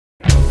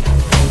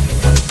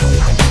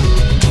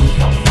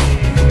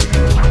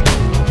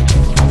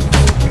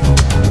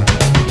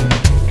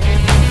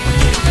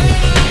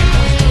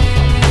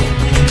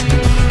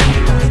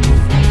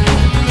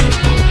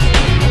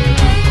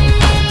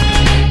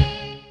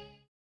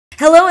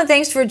Hello and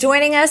thanks for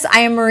joining us. I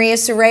am Maria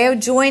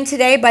Sorreo, joined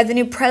today by the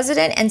new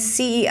president and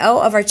CEO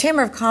of our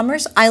Chamber of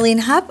Commerce, Eileen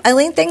Hupp.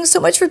 Eileen, thanks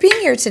so much for being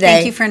here today.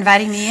 Thank you for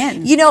inviting me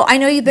in. You know, I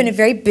know you've been a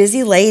very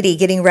busy lady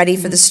getting ready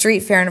for the street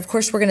fair, and of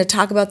course we're going to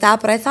talk about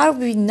that, but I thought it would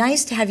be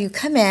nice to have you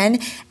come in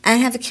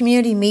and have the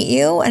community meet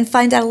you and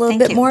find out a little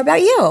bit more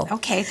about you.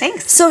 Okay,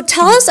 thanks. So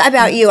tell us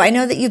about you. I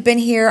know that you've been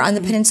here on the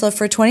Peninsula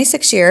for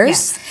 26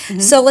 years.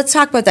 Yes. So let's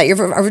talk about that. You're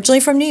originally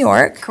from New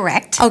York.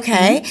 Correct.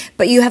 Okay,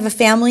 but you have a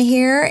family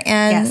here,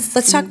 and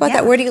let's talk about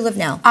that. Where do you live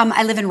now?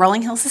 I live in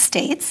Rolling Hills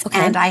Estates,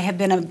 and I have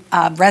been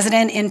a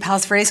resident in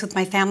Palos Verdes with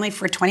my family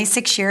for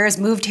 26 years,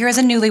 moved here as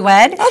a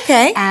newlywed.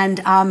 Okay.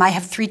 And I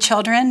have 3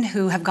 children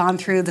who have gone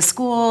through the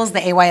schools, the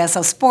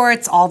AYSO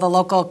sports, all the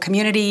local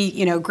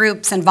community,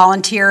 groups and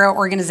volunteer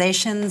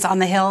organizations on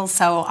the Hill,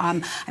 so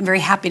I'm very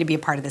happy to be a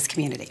part of this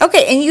community.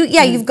 Okay, and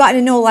you've gotten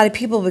to know a lot of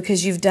people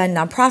because you've done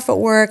nonprofit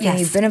work, and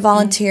you've been a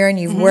volunteer, and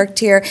you've worked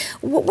here.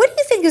 What do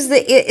you think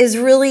is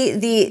really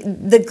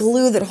the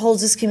glue that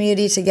holds this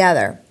community together?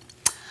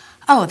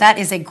 Oh, that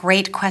is a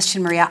great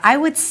question, Maria. I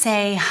would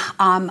say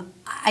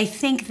I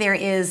think there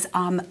is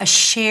a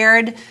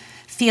shared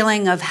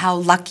feeling of how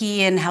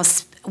lucky and how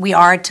we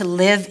are to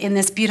live in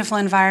this beautiful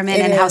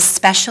environment and how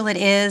special it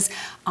is.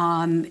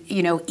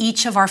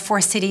 Each of our 4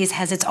 cities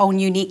has its own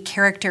unique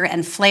character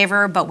and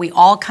flavor, but we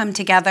all come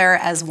together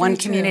as one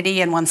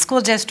community and one school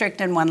district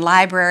and one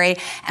library,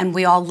 and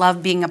we all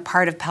love being a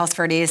part of Palos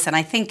Verdes. And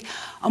I think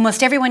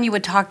almost everyone you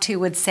would talk to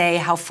would say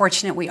how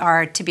fortunate we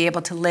are to be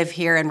able to live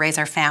here and raise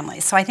our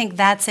families. So I think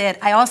that's it.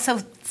 I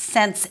also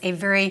sense a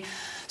very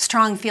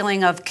strong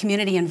feeling of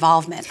community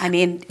involvement. I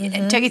mean,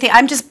 don't you think,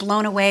 I'm just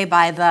blown away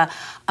by the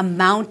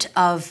amount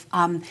of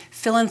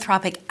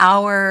philanthropic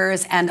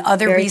hours and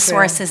other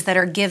resources that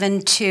are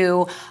given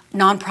to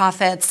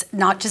nonprofits,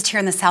 not just here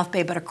in the South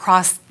Bay, but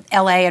across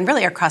LA and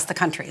really across the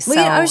country. Well,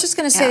 I was just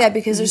going to say that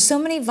because there's so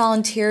many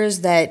volunteers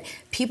that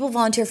people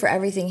volunteer for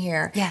everything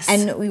here. Yes.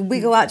 And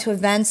we go out to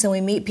events and we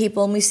meet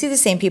people and we see the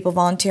same people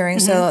volunteering,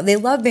 so they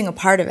love being a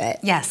part of it.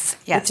 Yes.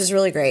 Which is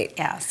really great.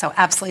 Yeah, so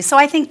absolutely. So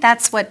I think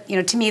that's what,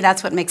 to me,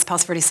 that's what makes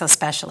Palos Verdes so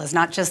special, is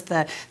not just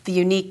the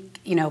unique,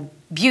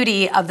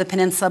 beauty of the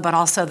peninsula, but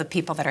also the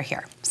people that are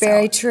here.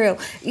 Very true.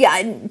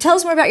 Yeah, tell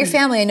us more about your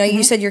family. I know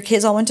you said your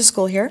kids all went to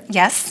school here.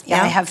 Yes,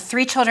 I have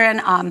 3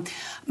 children.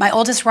 My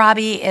oldest,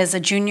 Robbie, is a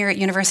junior at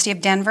University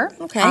of Denver,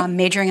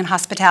 majoring in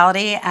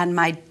hospitality, and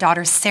my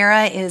daughter,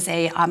 Sarah, is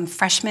a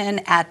freshman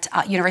at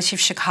University of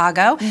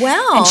Chicago.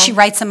 Wow. And she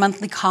writes a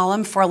monthly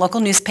column for a local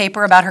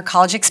newspaper about her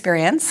college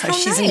experience, so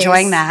she's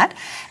enjoying that.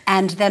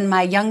 And then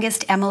my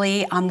youngest,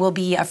 Emily, will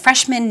be a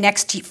freshman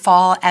next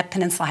fall at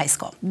Peninsula High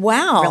School.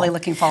 Wow. Really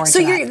looking forward to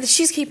that. So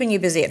she's keeping you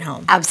busy at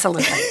home.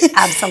 Absolutely.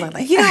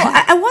 Absolutely.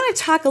 I want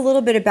to talk a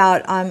little bit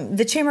about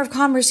the Chamber of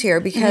Commerce here,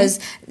 because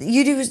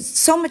you do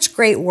so much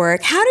great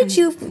work. How did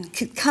you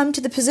come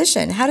to the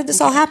position? How did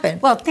this all happen?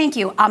 Well, thank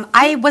you.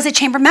 I was a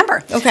chamber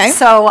member. Okay.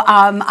 So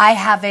I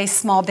have a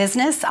small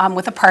business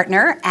with a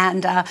partner,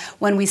 and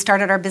when we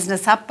started our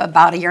business up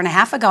about 1.5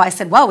 years ago, I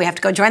said, well, we have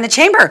to go join the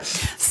chamber.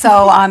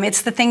 So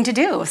it's the thing to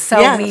do.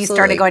 So we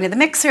started going to the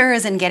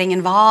mixers and getting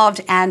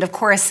involved, and of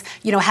course,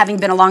 having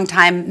been a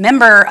long-time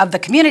member of the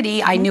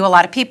community, I knew a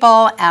lot of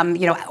people,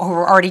 who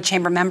were already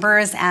chamber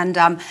members,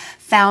 and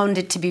found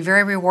it to be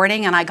very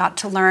rewarding, and I got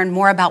to learn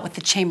more about what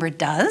the chamber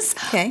does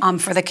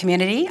for the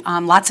community.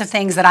 Lots of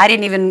things that I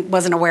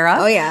wasn't aware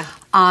of. Oh yeah.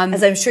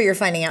 As I'm sure you're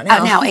finding out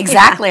now. Now,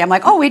 exactly. I'm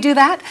like, oh, we do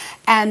that.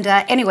 And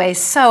anyway,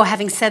 so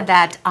having said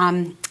that,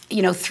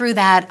 through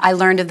that, I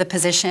learned of the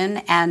position,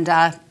 and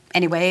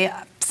anyway,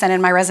 sent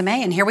in my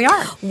resume, and here we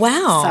are.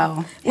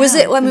 Wow. So was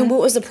it? I mean, what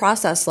was the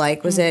process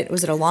like? Was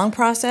it a long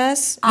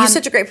process? You have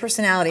such a great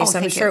personality, so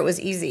I'm sure it was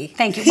easy.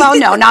 Thank you. Well,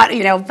 no, not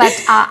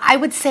but I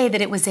would say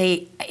that it was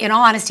in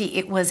all honesty,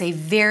 it was a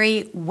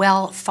very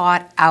well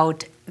thought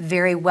out,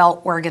 very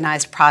well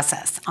organized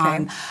process.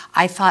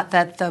 I thought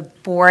that the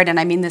board, and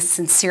I mean this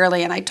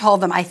sincerely, and I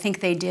told them I think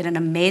they did an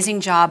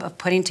amazing job of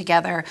putting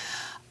together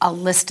a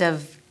list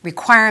of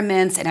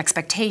requirements and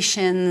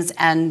expectations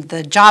and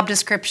the job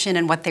description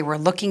and what they were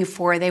looking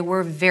for. They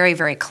were very,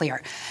 very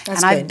clear.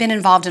 And I've been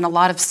involved in a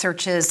lot of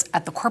searches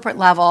at the corporate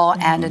level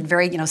and at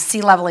very,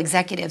 C-level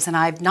executives, and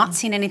I've not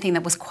seen anything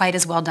that was quite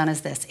as well done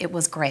as this. It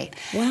was great.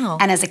 Wow.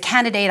 And as a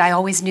candidate, I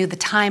always knew the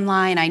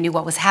timeline. I knew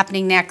what was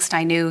happening next.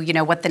 I knew,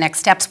 what the next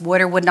steps would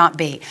or would not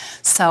be.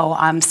 So,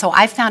 so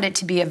I found it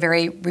to be a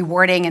very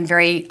rewarding and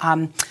very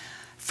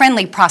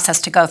friendly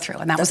process to go through,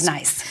 and that was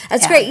nice.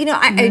 That's great.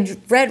 I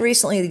read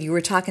recently that you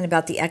were talking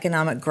about the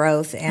economic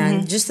growth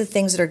and just the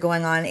things that are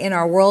going on in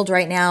our world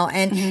right now,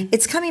 and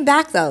it's coming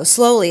back though,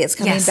 slowly it's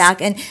coming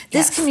back, and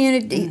this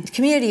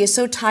community is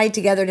so tied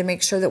together to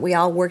make sure that we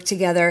all work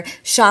together,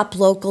 shop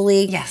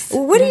locally. Yes.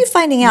 What are you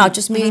finding out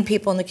just meeting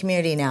people in the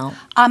community now?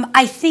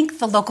 I think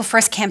the Local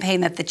First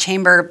campaign that the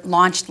Chamber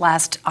launched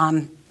last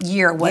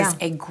year was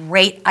a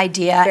great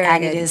idea, Very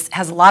and good. it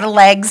has a lot of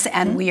legs,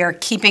 and we are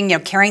keeping,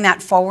 carrying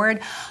that forward.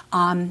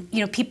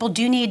 People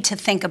do need to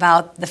think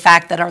about the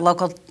fact that our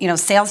local,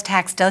 sales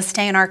tax does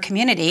stay in our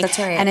community. That's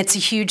right. And it's a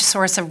huge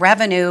source of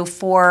revenue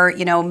for,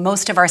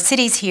 most of our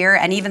cities here,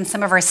 and even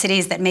some of our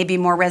cities that may be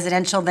more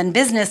residential than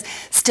business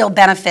still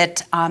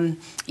benefit,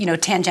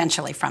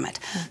 tangentially from it.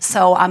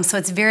 So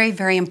it's very,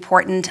 very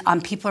important.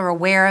 People are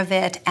aware of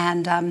it,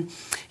 and,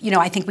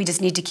 I think we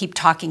just need to keep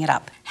talking it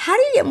up. How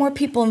do you get more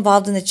people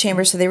involved in the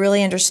chamber so they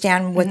really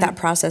understand what that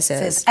process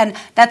is? And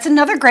that's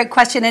another great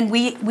question. And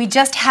we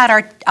just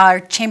had our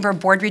chamber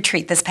board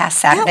retreat this past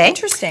Saturday. Oh,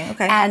 interesting.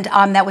 Okay. And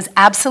that was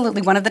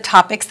absolutely one of the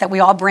topics that we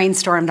all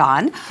brainstormed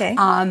on. Okay.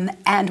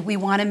 And we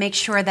want to make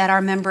sure that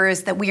our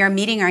members, that we are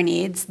meeting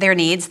their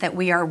needs, that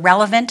we are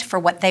relevant for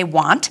what they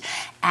want,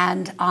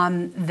 and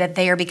that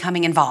they are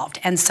becoming involved.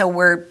 And so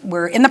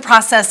we're in the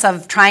process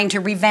of trying to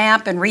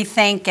revamp and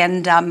rethink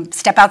and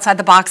step outside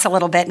the box a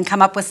little bit and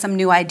come up with some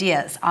new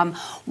ideas.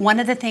 One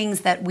of the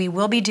things that we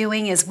will be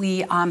doing is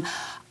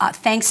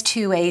thanks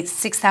to a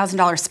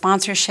 $6,000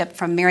 sponsorship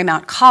from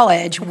Marymount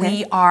College,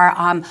 we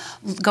are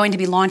going to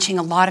be launching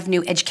a lot of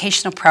new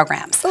educational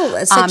programs.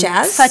 Oh, such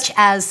as? Such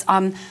as,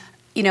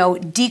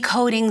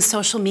 decoding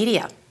social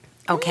media.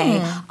 Okay,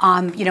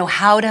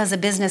 how does a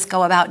business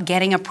go about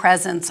getting a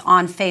presence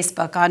on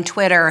Facebook, on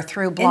Twitter,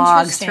 through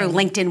blogs, through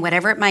LinkedIn,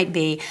 whatever it might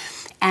be?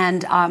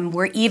 And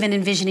we're even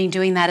envisioning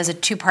doing that as a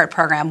two-part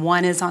program.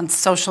 One is on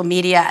social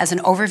media as an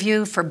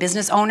overview for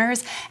business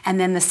owners, and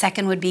then the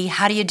second would be,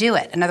 how do you do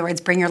it? In other words,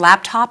 bring your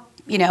laptop,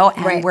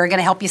 and we're going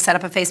to help you set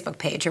up a Facebook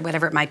page or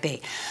whatever it might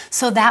be.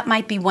 So that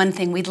might be one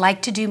thing. We'd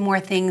like to do more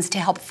things to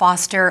help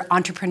foster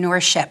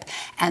entrepreneurship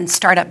and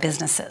startup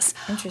businesses.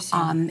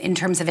 Interesting. In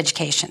terms of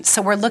education.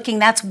 So we're looking,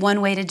 that's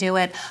one way to do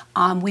it.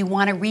 We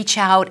want to reach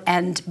out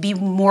and be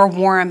more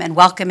warm and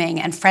welcoming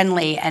and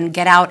friendly and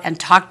get out and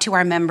talk to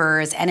our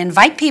members and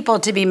invite people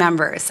to be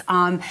members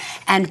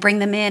and bring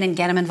them in and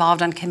get them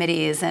involved on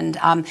committees. And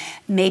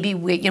maybe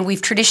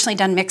we've traditionally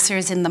done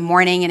mixers in the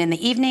morning and in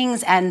the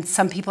evenings, and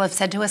some people have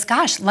said to us,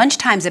 gosh,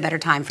 lunchtime's a better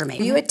time for me.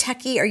 Are you a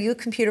techie? Are you a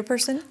computer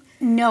person?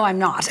 No, I'm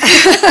not.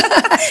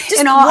 Just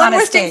in all one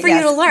honesty, more thing for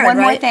you to learn, One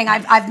more right? thing.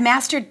 I've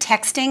mastered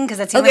texting because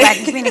that's the only way I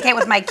can communicate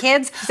with my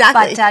kids.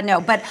 Exactly.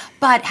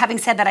 But having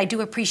said that, I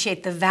do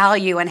appreciate the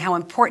value and how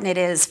important it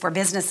is for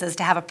businesses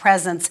to have a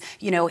presence,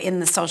 in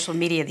the social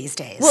media these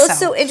days. Well, it's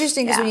so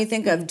interesting because when you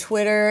think of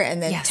Twitter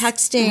and then Yes.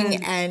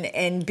 texting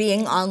and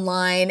being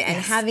online and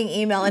having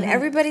email, and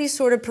everybody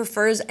sort of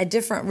prefers a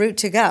different route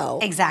to go.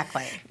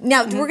 Exactly.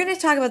 Now, we're going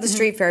to talk about the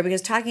street fair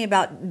because talking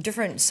about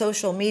different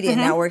social media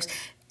networks,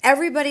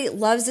 everybody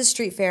loves the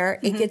street fair.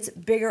 It gets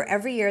bigger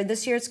every year.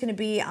 This year it's going to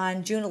be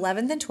on June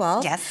 11th and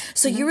 12th. Yes.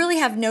 So you really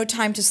have no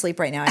time to sleep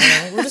right now.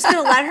 We're just going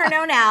to let her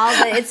know now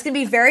that it's going to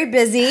be very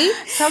busy.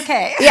 It's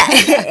okay.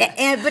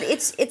 Yeah, but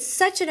it's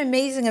such an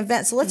amazing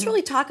event. So let's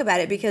really talk about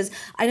it because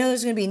I know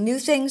there's going to be new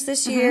things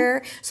this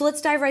year. So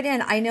let's dive right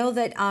in. I know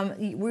that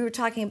we were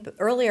talking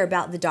earlier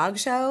about the dog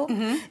show.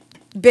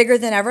 Bigger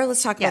than ever.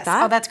 Let's talk about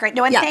that. Oh, that's great.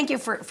 No, and thank you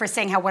for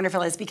saying how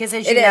wonderful it is because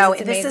as you know,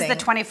 this is the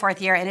 24th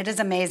year and it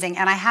is amazing.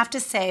 And I have to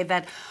say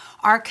that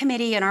our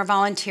committee and our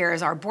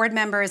volunteers, our board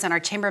members and our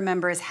chamber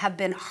members have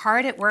been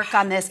hard at work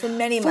on this for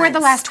many for months.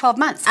 the last 12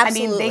 months.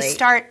 Absolutely. I mean, they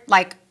start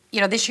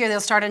this year they'll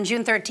start on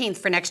June 13th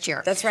for next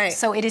year. That's right.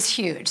 So it is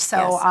huge.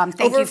 So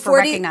thank Over you for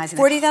recognizing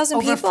that. 40,000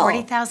 people. Over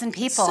 40,000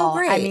 people. So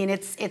great. I mean,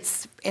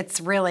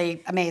 it's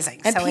really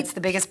amazing. And so it's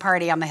the biggest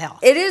party on the hill.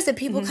 It is. The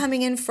people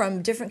coming in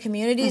from different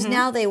communities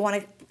now, they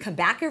want to come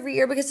back every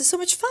year because it's so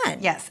much fun.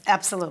 Yes,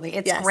 absolutely.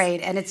 It's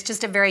great. And it's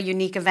just a very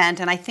unique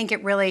event. And I think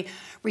it really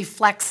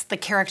reflects the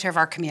character of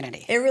our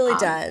community. It really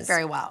does.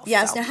 Very well.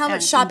 Yes. So, now, how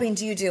much shopping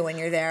do you do when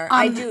you're there?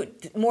 I do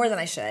more than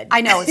I should.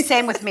 I know.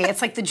 Same with me.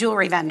 It's like the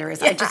jewelry vendors.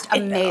 Just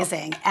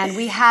amazing. And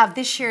we have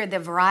this year, the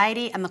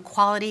variety and the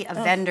quality of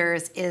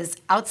vendors is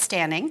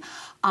outstanding.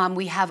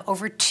 We have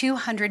over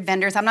 200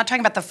 vendors. I'm not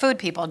talking about the food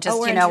people, just,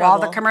 all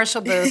the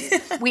commercial booths.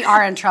 We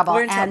are in trouble.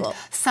 We're in trouble.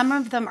 Some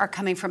of them are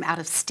coming from out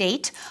of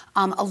state.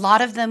 A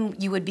lot of them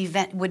would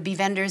be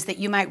vendors that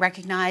you might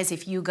recognize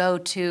if you go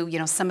to,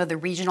 some of the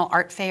regional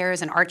art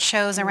fairs and art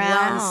shows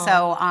around. Wow.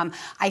 So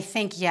I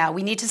think,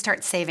 we need to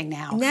start saving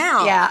now.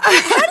 Now? Yeah.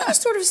 How do you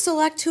sort of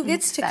select who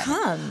gets to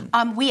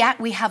come? We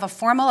have a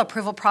formal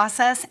approval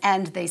process,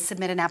 and they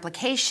submit an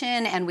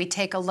application, and we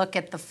take a look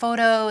at the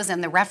photos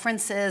and the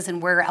references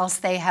and where else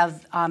they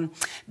have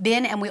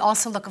been, and we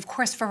also look, of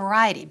course, for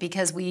variety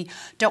because we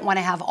don't want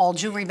to have all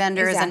jewelry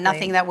vendors and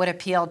nothing that would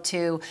appeal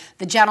to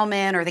the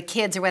gentleman or the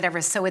kids or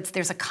whatever. So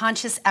there's a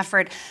conscious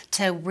effort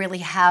to really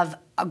have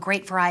a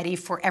great variety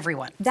for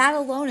everyone. That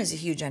alone is a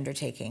huge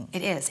undertaking.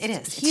 It is.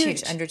 It's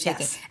huge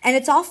undertaking. Yes. And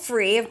it's all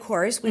free, of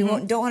course. We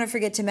don't want to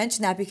forget to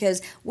mention that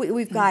because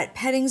we've got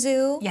petting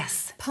zoo,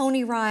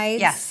 pony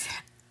rides,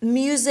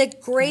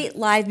 music, great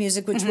live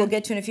music, which we'll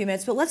get to in a few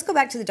minutes. But let's go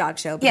back to the dog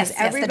show because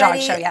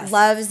everybody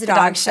loves the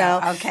dog show.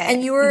 Okay.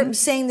 And you were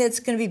saying that it's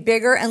going to be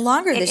bigger and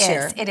longer this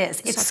year. It is.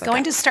 It's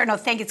going to start. No,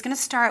 thank you. It's going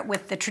to start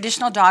with the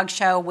traditional dog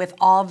show with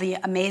all the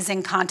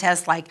amazing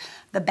contests like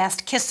the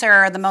best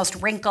kisser, the most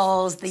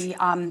wrinkles, the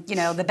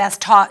the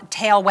best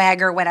tail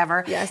wagger,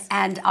 whatever. Yes.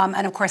 And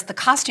of course the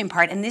costume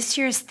part. And this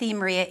year's theme,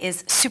 Maria,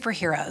 is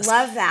superheroes.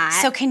 Love that.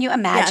 So can you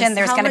imagine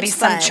there's going to be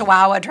some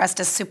Chihuahua dressed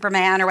as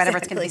Superman or whatever?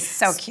 Exactly. It's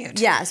going to be so cute.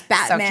 Yes,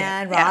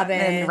 Batman, so Robin.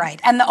 Yeah, right.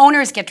 And the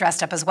owners get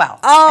dressed up as well.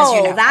 Oh, as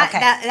you know.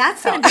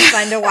 That's going to be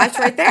fun to watch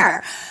right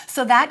there.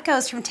 So that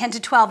goes from 10 to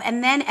 12.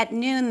 And then at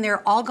noon,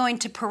 they're all going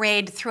to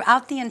parade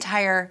throughout the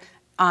entire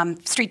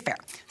street fair.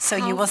 So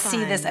you will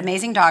see this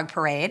amazing dog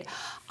parade.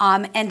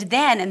 And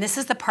then, and this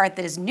is the part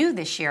that is new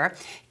this year,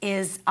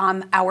 is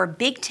our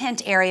big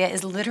tent area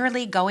is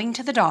literally going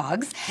to the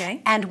dogs.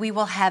 Okay. And we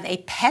will have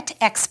a pet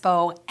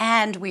expo,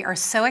 and we are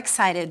so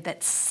excited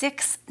that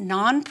 6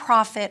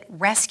 nonprofit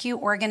rescue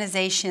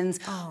organizations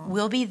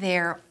will be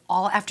there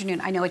all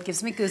afternoon. I know it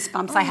gives me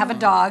goosebumps. I have a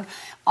dog.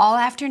 All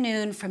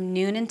afternoon from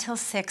noon until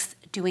 6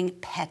 doing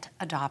pet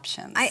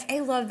adoptions.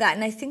 I love that,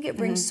 and I think it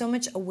brings so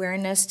much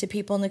awareness to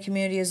people in the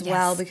community as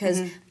well,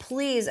 because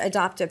please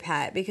adopt a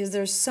pet, because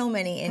there's so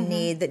many in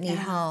need that need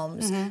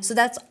homes. So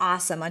that's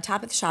awesome. On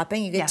top of the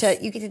shopping, you get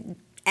to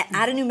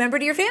add a new member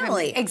to your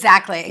family.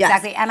 Exactly.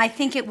 And I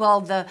think it will,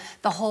 the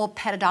whole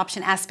pet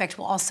adoption aspect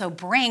will also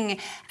bring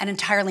an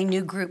entirely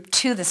new group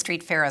to the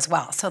street fair as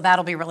well. So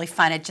that'll be really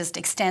fun. It just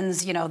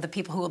extends, the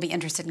people who will be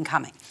interested in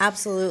coming.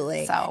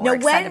 Absolutely. So we're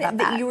excited about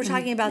that. You were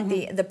talking about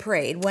the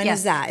parade. When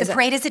is that? The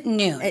parade is at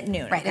noon. At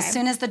noon, right. Okay. As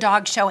soon as the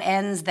dog show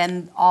ends,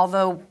 then all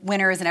the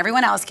winners and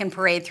everyone else can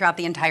parade throughout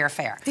the entire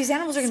fair. These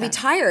animals are going to be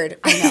tired.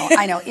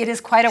 I know. It is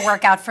quite a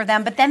workout for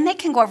them, but then they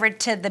can go over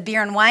to the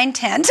beer and wine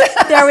tent.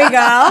 There we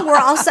go. We're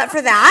all set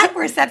for that.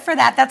 We're set for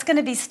that. That's going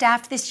to be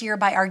staffed this year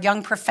by our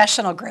young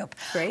professional group.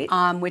 Great.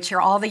 Which are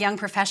all the young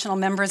professional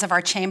members of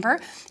our chamber.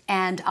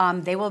 And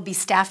they will be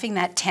staffing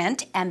that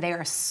tent, and they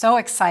are so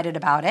excited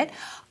about it.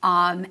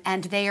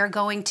 And they are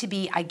going to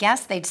be, I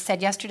guess they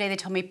said yesterday, they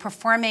told me,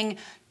 performing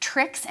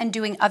tricks and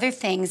doing other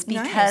things,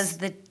 because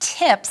the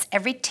tips,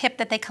 every tip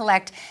that they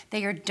collect,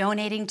 they are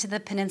donating to the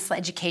Peninsula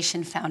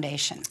Education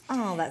Foundation.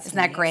 Oh, that's Isn't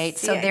that great?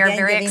 So they're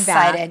very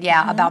excited,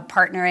 about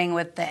partnering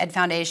with the Ed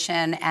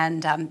Foundation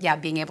and,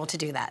 being able to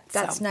do that.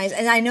 That's nice.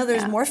 And I know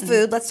there's more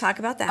food. Let's talk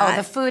about that. Oh,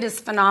 the food is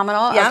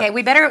phenomenal. Yep. Okay,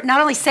 we better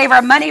not only save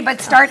our money, but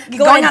start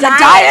going on a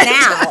diet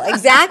now.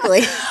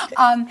 Exactly.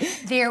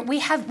 We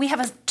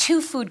have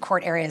 2 food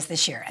court areas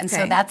this year, and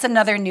so that's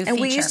another new feature.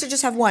 And we used to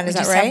just have one, is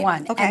that right? We just have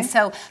one. Okay. And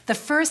so the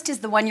first is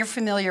the one you're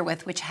familiar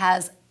with, which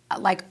has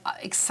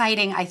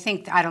exciting, I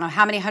don't know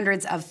how many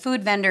hundreds of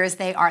food vendors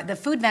they are. The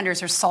food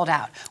vendors are sold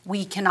out.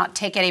 We cannot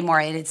take any more.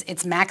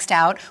 It's maxed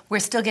out. We're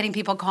still getting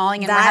people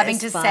calling, and we're having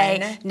to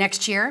say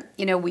next year,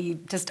 we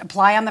just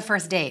apply on the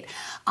first date.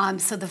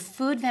 So the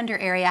food vendor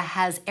area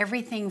has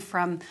everything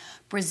from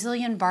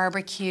Brazilian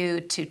barbecue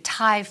to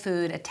Thai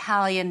food,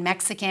 Italian,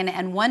 Mexican,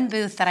 and one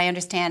booth that I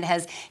understand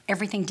has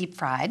everything deep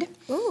fried.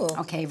 Ooh.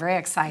 Okay, very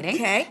exciting.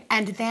 Okay.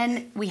 And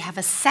then we have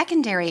a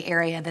secondary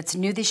area that's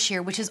new this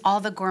year, which is all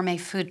the gourmet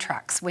food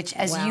trucks, which,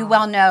 as you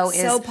well know, is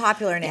so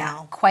popular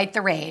now. Quite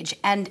the rage.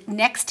 And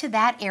next to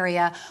that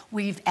area,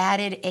 we've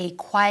added a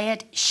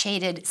quiet,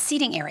 shaded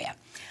seating area.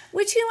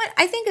 Which,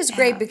 I think is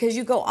great, because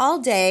you go all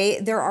day,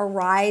 there are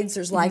rides,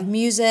 there's live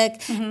music,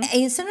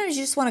 and sometimes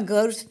you just want to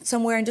go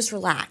somewhere and just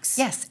relax.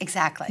 Yes,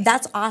 exactly.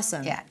 That's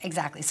awesome. Yeah,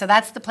 exactly. So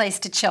that's the place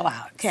to chill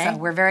out. Okay. So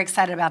we're very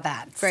excited about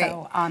that. Great.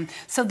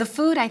 So the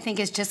food, I think,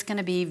 is just going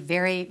to be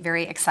very,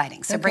 very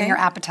exciting. So bring your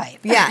appetite.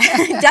 Yeah,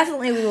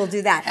 definitely we will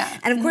do that. Yeah.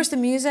 And of course the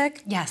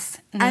music. Yes.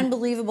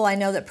 Unbelievable. I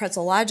know that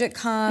Pretzel Logic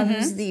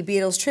comes, the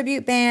Beatles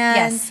tribute band.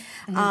 Yes.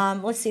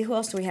 Let's see, who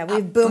else do we have? We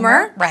have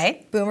Boomer.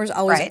 Right. Boomer's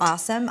always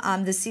awesome.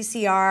 The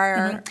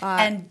CCR.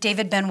 And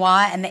David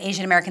Benoit and the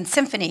Asian American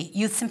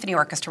Youth Symphony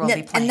Orchestra will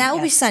be playing. And that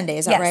will be Sunday,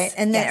 is that right?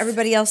 And then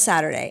everybody else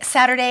Saturday.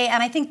 Saturday,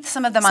 and I think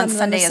some of them on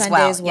Sunday as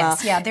well.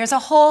 Yes. Yeah, there's a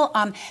whole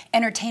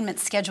entertainment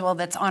schedule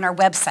that's on our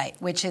website,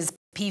 which is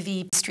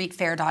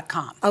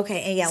pvstreetfair.com.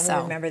 Okay, and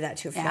we'll remember that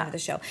too for the end of the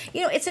show.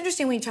 It's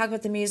interesting when you talk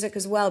about the music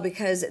as well,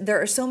 because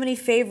there are so many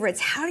favorites.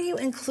 How do you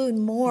include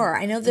more?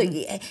 I know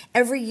that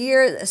every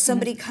year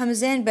somebody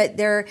comes in, but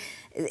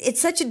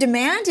it's such a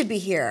demand to be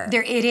here.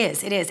 It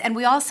is. And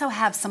we also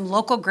have some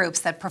local groups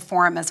that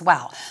perform as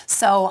well.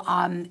 So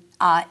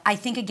I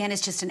think, again,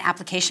 it's just an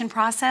application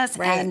process,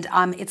 and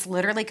it's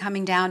literally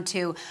coming down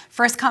to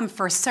first come,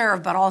 first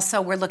serve, but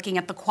also we're looking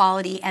at the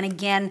quality and,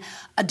 again,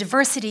 a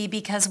diversity,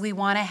 because we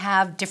want to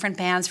have different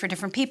bands for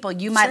different people.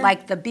 You might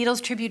like the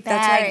Beatles tribute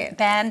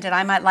band, and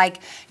I might like,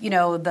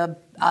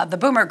 the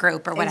Boomer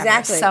group or whatever.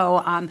 Exactly.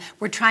 So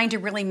we're trying to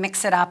really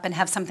mix it up and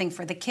have something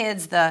for the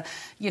kids, the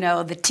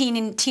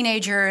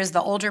teenagers,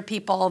 the older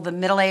people, the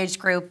middle-aged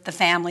group, the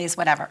families,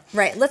 whatever.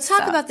 Right. Let's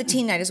talk about the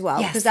teen night as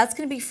well, because that's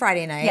going to be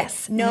Friday night.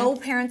 Yes. No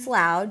parents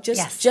allowed,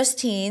 just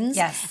teens.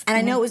 Yes. And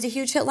I know it was a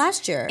huge hit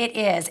last year. It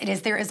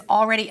is. There is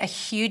already a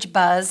huge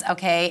buzz,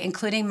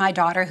 including my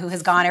daughter, who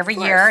has gone every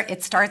year.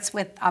 It starts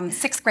with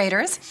 6th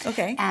graders.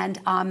 Okay. And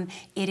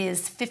it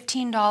is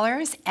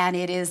 $15, and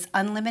it is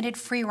unlimited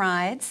free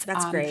rides.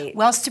 That's great.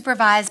 Well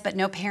supervised, but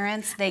no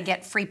parents. They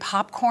get free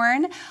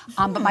popcorn.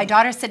 But my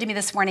daughter said to me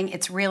this morning,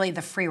 it's really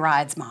the free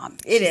rides, Mom.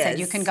 She said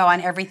you can go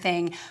on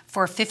everything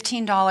for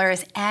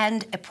 $15,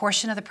 and a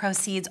portion of the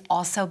proceeds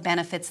also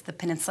benefits the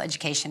Peninsula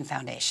Education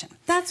Foundation.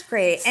 That's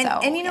great. So,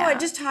 and you know what,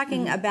 just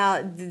talking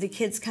about the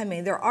kids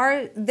coming,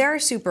 they're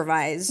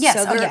supervised.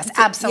 Yes, so yes,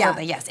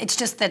 absolutely, yes. It's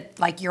just that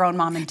like your own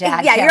mom and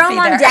dad yeah, can't your own be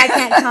mom there. and dad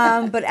can't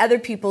come, but other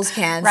people's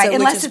can. Right, so,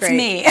 unless which is it's great.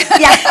 me. Yeah,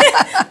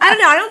 I don't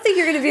know. I don't think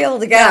you're going to be able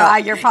to go. No,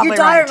 you're probably Your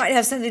daughter right. might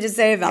have something to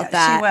say about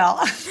that. She will.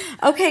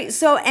 Okay,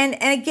 so and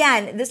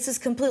again, this is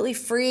completely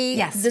free.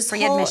 Yes, this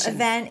free whole admission.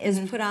 event is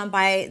put on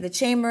by the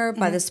chamber,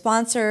 by the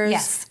sponsors.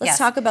 Yes, Let's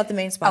talk about the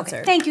main sponsor.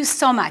 Okay, thank you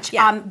so much.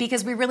 Yeah.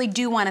 Because we really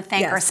do want to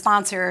thank our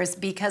sponsors,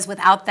 because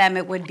without them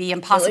it would be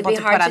impossible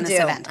to put on this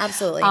event.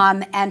 Absolutely.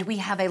 And we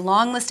have a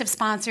long list of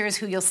sponsors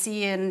who you'll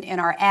see in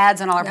our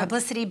ads and all our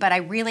publicity, but I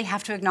really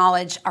have to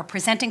acknowledge our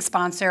presenting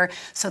sponsor,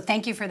 so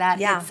thank you for that.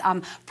 Yeah. It's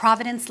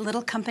Providence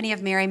Little Company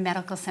of Mary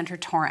Medical Center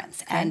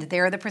Torrance, and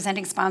they're the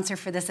presenting sponsor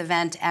for this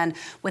event, and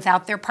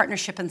without their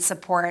partnership and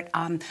support,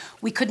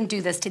 we couldn't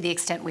do this to the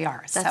extent we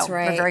are. That's so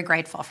right. We're very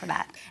grateful for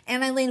that.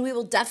 And Eileen, we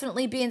will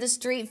definitely be in the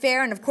street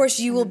fair, and of course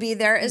you will be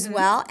there as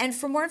well. And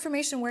for more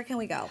information, where can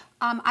we go?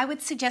 I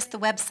would suggest the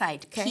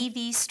website,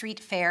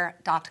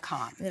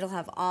 pvstreetfair.com. It'll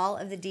have all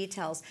of the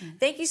details.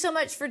 Thank you so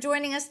much for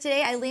joining us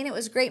today, Eileen. It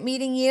was great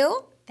meeting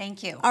you.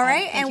 Thank you. All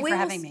right. Thank you for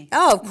having me.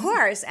 Oh, of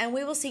course. And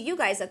we will see you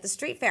guys at the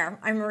street fair.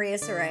 I'm Maria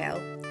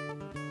Sorreo.